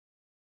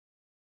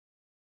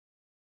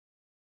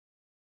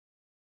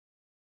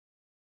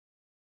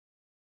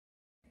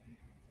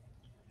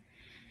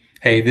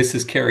Hey, this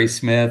is Cary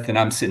Smith, and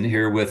I'm sitting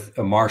here with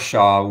Amar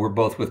Shah. We're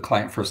both with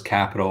Client First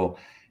Capital.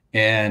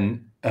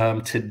 And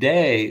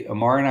today,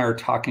 Amar and I are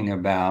talking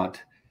about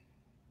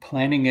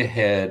planning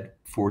ahead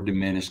for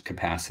diminished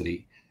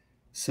capacity.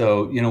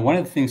 So, one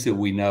of the things that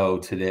we know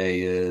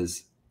today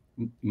is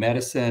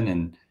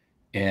medicine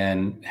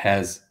and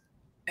has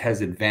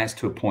advanced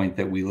to a point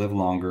that we live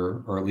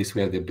longer, or at least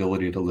we have the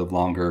ability to live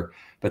longer.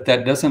 But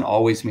that doesn't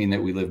always mean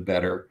that we live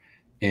better.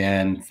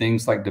 And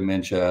things like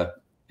dementia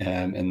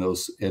and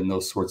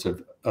those sorts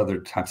of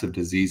other types of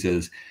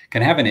diseases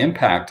can have an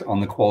impact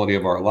on the quality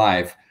of our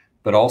life,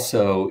 but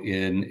also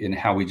in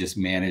how we just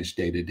manage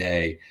day to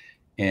day.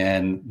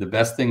 And the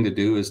best thing to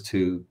do is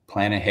to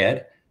plan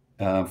ahead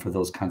for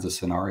those kinds of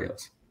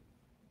scenarios.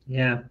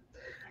 Yeah,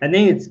 I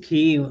think it's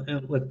key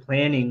with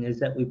planning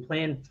is that we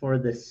plan for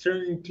the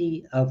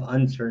certainty of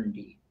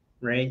uncertainty,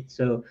 right?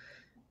 So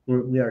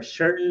we are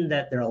certain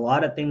that there are a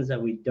lot of things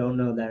that we don't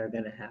know that are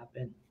going to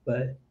happen.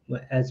 But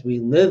as we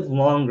live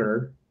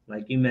longer,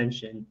 like you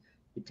mentioned,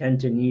 we tend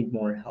to need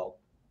more help,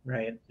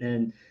 right?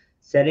 And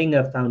setting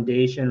a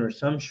foundation or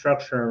some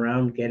structure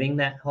around getting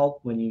that help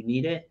when you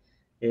need it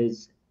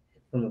is,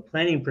 from a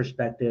planning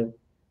perspective,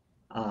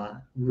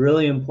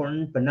 really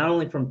important, but not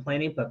only from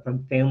planning, but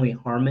from family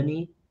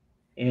harmony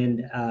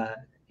and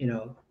you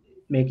know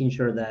making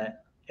sure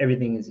that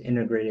everything is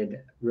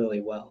integrated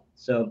really well.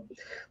 So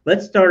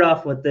let's start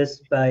off with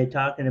this by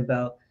talking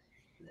about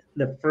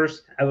the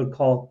first, I would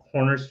call,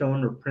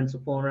 cornerstone or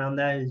principle around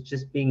that is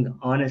just being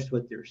honest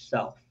with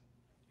yourself,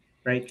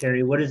 right,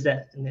 Carrie? What is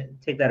that?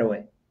 Take that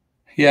away.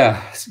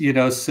 Yeah,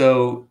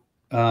 so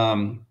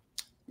um,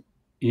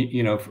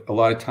 a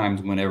lot of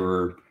times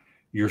whenever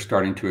you're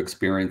starting to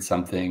experience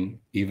something,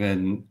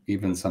 even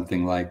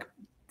something like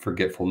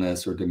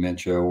forgetfulness or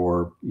dementia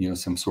or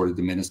some sort of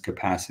diminished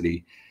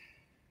capacity,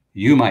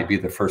 you might be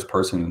the first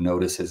person who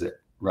notices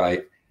it,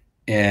 right?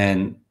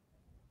 And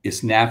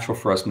it's natural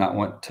for us not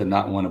want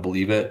to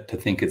believe it, to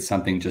think it's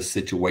something just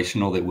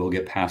situational that we'll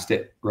get past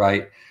it,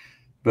 right?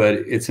 But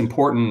it's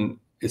important,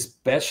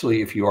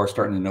 especially if you are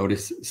starting to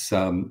notice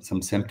some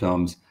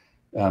symptoms,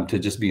 to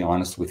just be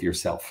honest with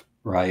yourself,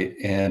 right?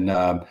 And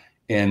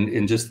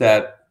just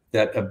that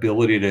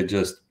ability to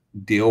just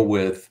deal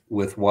with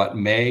what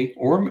may,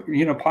 or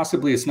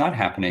possibly it's not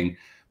happening,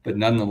 but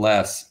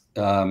nonetheless,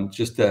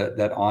 just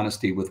that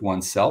honesty with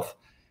oneself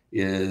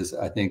is,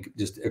 I think,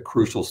 just a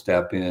crucial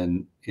step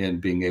in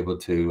being able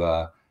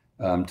to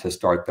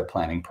start the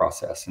planning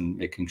process and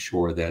making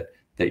sure that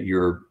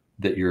you're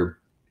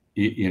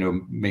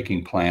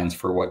making plans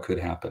for what could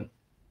happen.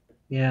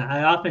 Yeah,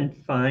 I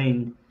often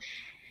find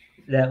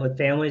that with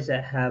families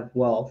that have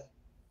wealth,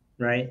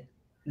 right,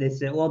 they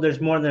say, well,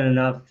 there's more than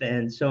enough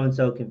and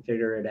so can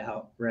figure it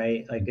out,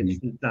 right? Like it's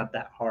Mhm. not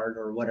that hard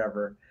or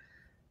whatever.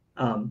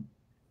 um,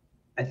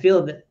 I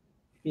feel that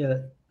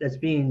that's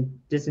being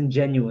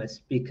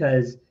disingenuous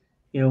because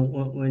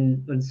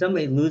when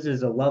somebody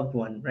loses a loved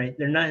one, right,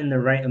 they're not in the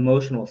right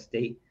emotional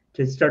state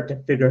to start to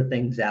figure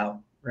things out,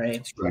 right?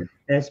 That's right.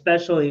 And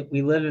especially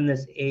we live in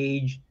this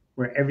age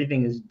where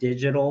everything is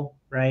digital,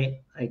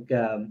 right? Like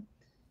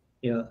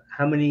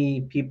how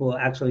many people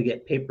actually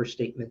get paper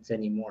statements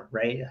anymore,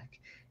 right?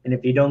 Like, and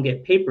if you don't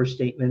get paper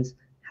statements,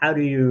 how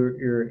do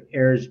your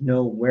heirs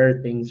know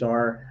where things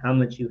are, how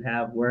much you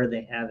have, where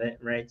they have it,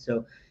 right?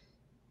 So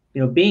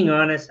being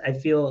honest, I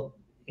feel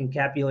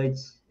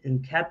encapsulates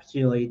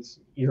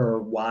your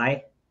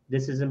why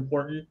this is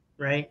important,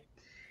 right?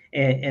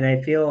 And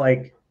I feel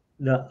like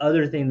the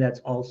other thing that's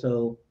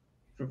also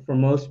for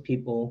most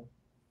people,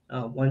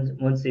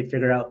 once they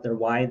figure out their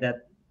why,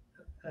 that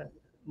uh,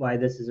 why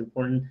this is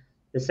important,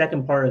 the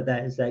second part of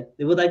that is that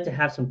they would like to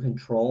have some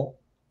control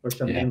or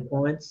some Yeah.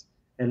 influence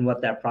in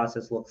what that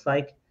process looks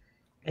like,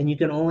 and you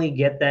can only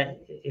get that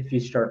if you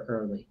start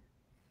early.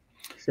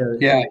 So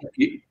Yeah.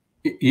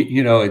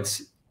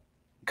 It's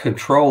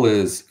control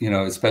is,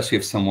 especially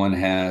if someone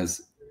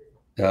has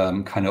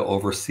kind of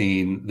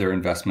overseen their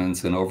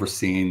investments and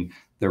overseen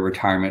their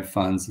retirement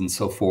funds and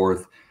so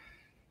forth,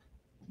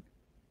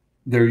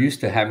 they're used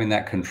to having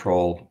that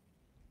control.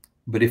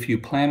 But if you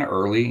plan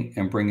early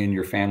and bring in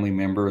your family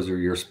members or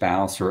your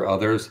spouse or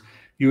others,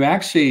 you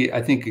actually,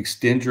 I think,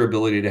 extend your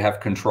ability to have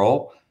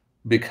control,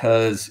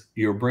 because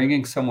you're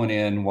bringing someone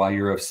in while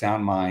you're of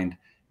sound mind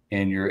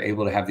and you're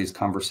able to have these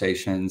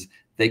conversations.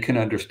 They can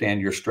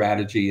understand your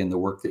strategy and the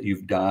work that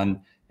you've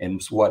done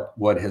and what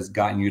has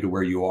gotten you to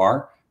where you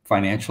are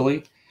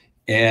financially.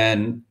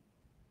 And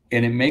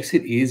and it makes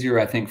it easier,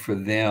 I think, for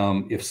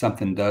them, if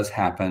something does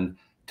happen,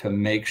 to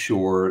make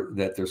sure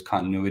that there's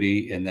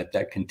continuity and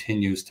that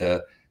continues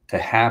to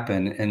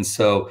happen. And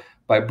so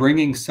by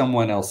bringing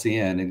someone else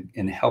in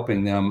and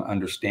helping them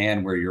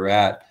understand where you're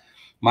at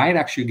might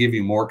actually give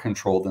you more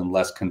control than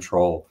less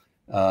control.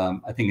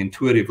 I think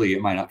intuitively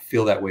it might not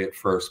feel that way at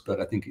first, but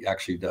I think it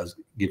actually does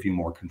give you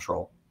more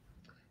control.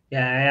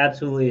 yeah, I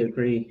absolutely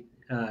agree,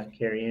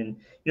 Carrie.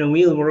 And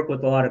we work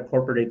with a lot of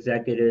corporate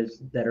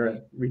executives that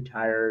are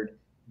retired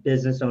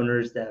business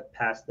owners that have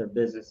passed their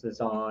businesses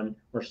on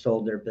or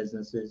sold their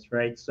businesses,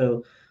 right?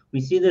 So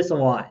we see this a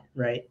lot,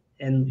 right?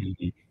 And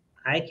Mhm.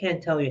 I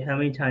can't tell you how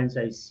many times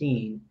I've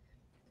seen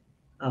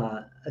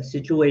a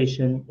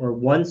situation where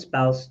one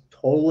spouse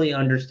totally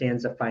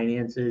understands the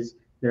finances,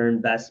 their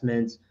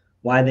investments,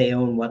 why they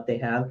own what they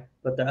have,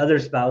 but the other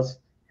spouse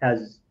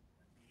has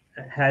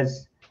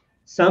has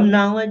some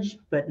knowledge,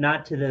 but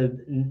not to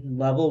the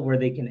level where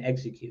they can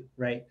execute,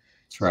 right?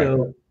 That's right.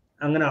 So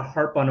I'm going to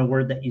harp on a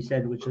word that you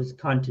said, which was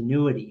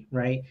continuity,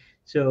 right?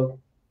 So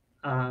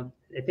I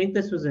think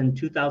this was in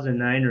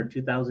 2009 or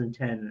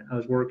 2010. I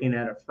was working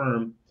at a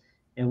firm,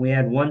 and we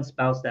had one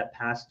spouse that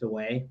passed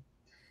away,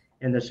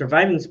 and the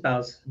surviving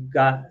spouse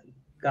got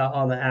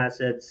all the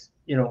assets,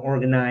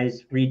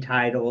 organized,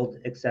 retitled,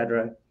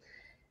 etc.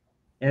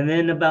 And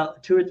then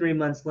about 2 or 3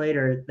 months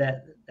later,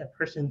 that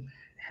person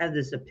had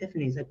this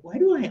epiphany. He's like, "Why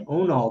do I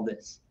own all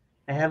this?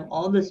 I have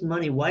all this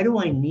money. Why do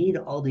I need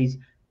all these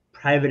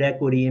private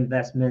equity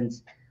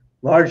investments,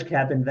 large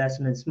cap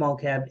investments, small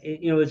cap?"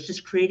 It's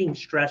just creating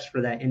stress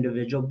for that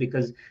individual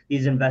because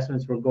these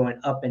investments were going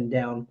up and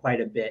down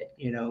quite a bit,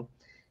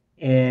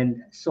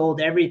 and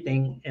sold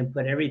everything and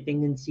put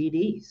everything in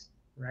CDs,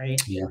 right?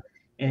 Yeah.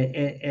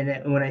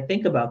 And when I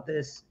think about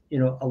this,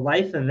 a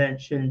life event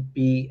shouldn't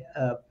be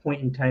a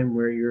point in time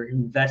where your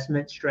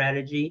investment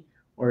strategy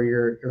or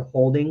your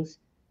holdings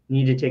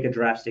need to take a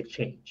drastic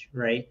change,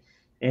 right?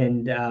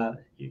 And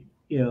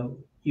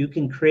you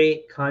can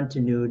create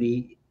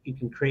continuity, you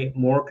can create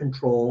more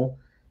control,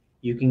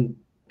 you can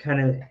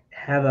kind of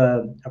have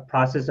a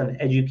process of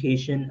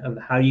education of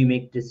how you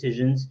make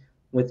decisions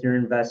with your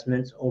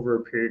investments over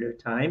a period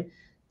of time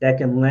that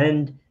can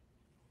lend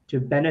to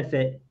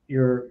benefit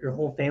your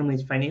whole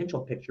family's financial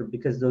picture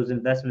because those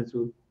investments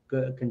will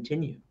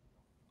continue.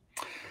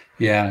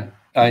 Yeah,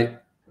 I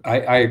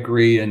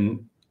agree,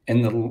 and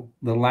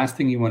the last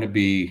thing you want to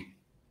be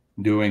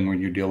doing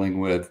when you're dealing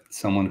with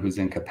someone who's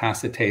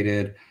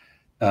incapacitated,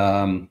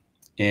 um,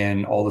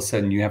 and all of a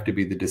sudden you have to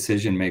be the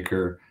decision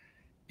maker,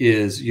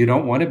 is you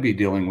don't want to be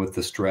dealing with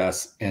the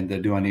stress and the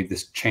do I need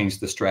to change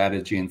the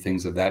strategy and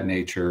things of that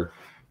nature.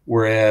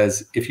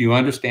 Whereas if you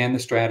understand the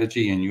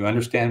strategy and you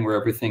understand where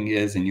everything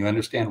is and you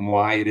understand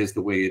why it is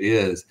the way it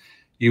is,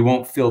 you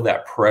won't feel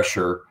that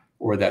pressure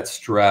or that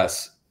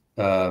stress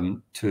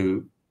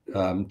to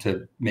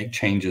make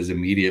changes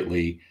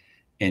immediately,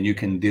 and you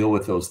can deal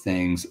with those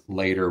things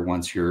later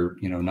once you're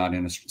not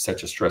in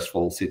such a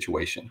stressful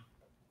situation.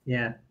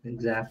 Yeah,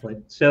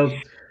 exactly. So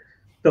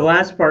the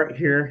last part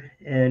here,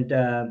 and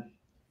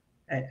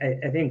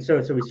I think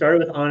so. So we started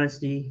with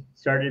honesty,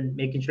 started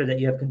making sure that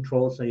you have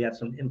control, so you have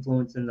some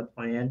influence in the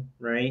plan,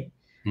 right?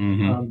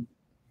 Hmm. Um,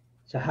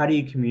 so how do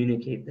you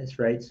communicate this,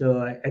 right?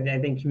 So I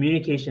think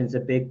communication is a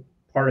big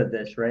part of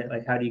this, right?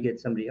 Like how do you get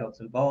somebody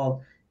else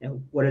involved,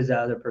 and what does the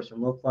other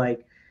person look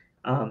like?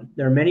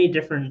 There are many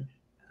different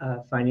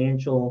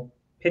financial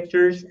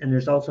pictures, and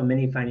there's also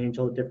many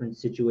financial different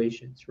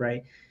situations,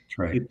 right? That's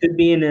right. You could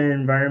be in an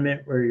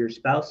environment where your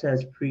spouse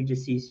has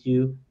predeceased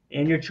you,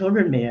 and your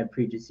children may have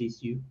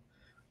predeceased you.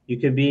 You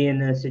could be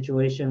in a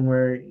situation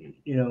where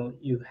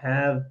you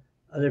have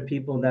other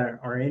people that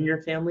are in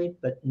your family,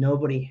 but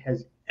nobody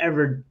has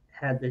ever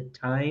had the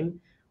time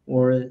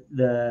or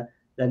the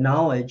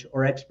knowledge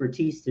or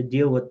expertise to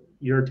deal with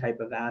your type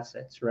of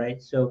assets,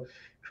 right? So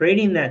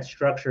creating that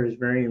structure is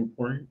very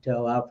important to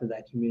allow for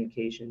that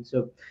communication. So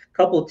a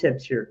couple of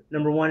tips here.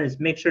 Number one is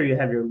make sure you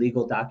have your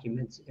legal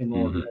documents in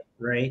order,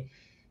 Hmm. right?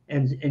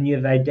 And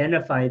you've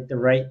identified the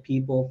right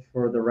people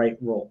for the right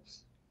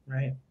roles,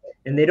 right?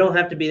 And they don't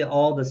have to be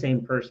all the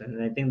same person.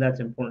 And I think that's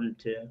important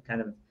to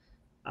kind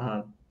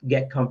of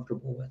get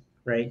comfortable with,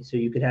 right? So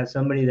you could have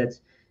somebody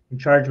that's in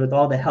charge with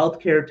all the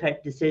healthcare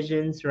type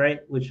decisions, right?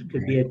 Which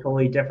could be Right. a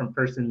totally different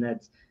person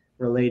that's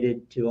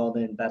related to all the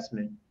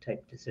investment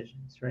type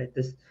decisions, right?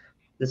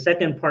 The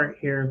second part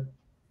here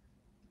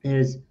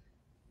is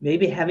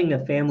maybe having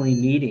a family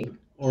meeting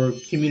or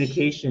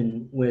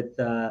communication with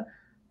uh,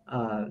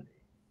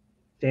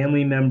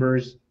 family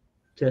members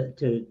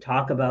to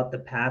talk about the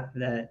path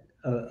that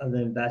of the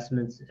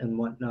investments and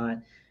whatnot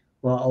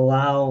will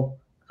allow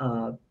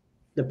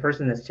the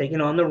person that's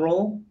taking on the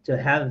role to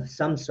have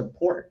some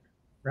support,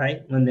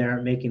 right, when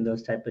they're making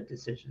those type of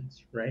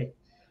decisions, right?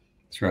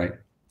 That's right.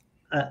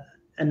 uh,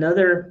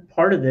 Another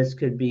part of this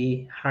could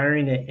be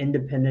hiring an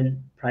independent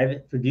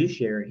private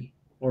fiduciary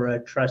or a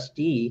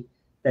trustee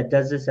that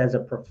does this as a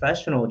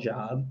professional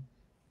job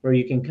where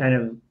you can kind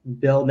of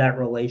build that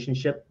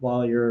relationship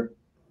while you're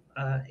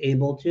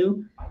able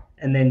to,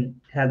 and then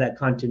have that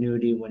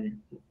continuity when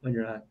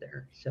you're not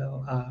there,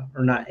 so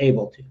or not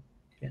able to.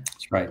 Yeah.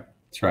 That's right.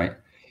 That's right.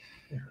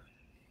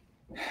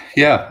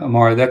 Yeah,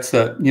 Amar, that's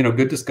a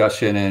good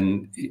discussion,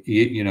 and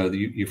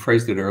you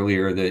phrased it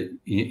earlier that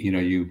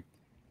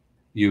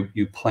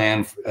you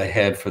plan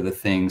ahead for the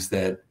things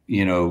that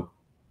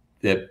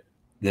that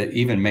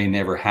even may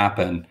never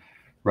happen,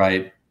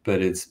 right?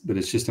 But it's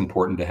just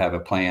important to have a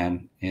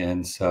plan,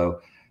 and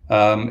so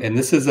and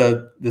this is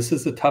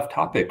a tough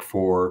topic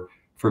for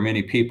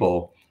many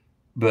people,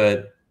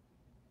 but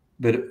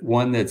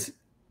one that's,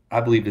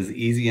 I believe, is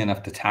easy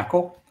enough to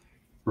tackle,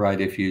 right?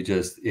 If you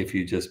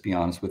just be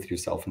honest with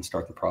yourself and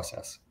start the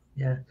process.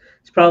 Yeah,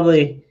 it's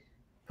probably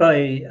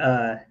Probably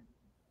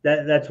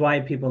that's why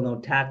people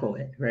don't tackle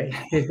it, right?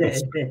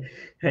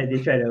 Right,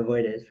 they try to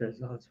avoid it for as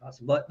long as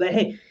possible. But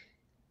hey,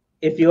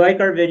 if you like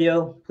our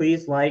video,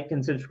 please like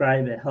and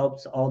subscribe. It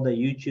helps all the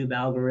YouTube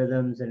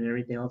algorithms and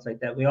everything else like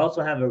that. We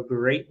also have a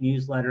great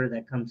newsletter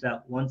that comes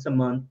out once a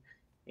month,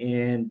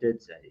 and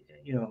it's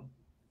you know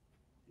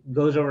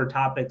goes over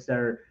topics that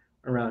are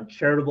around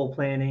charitable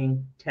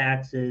planning,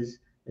 taxes,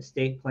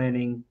 estate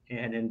planning,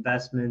 and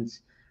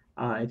investments.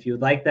 If you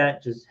would like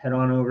that, just head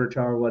on over to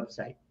our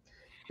website.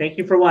 Thank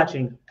you for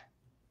watching.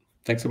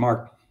 Thanks,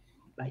 Amar.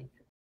 Bye.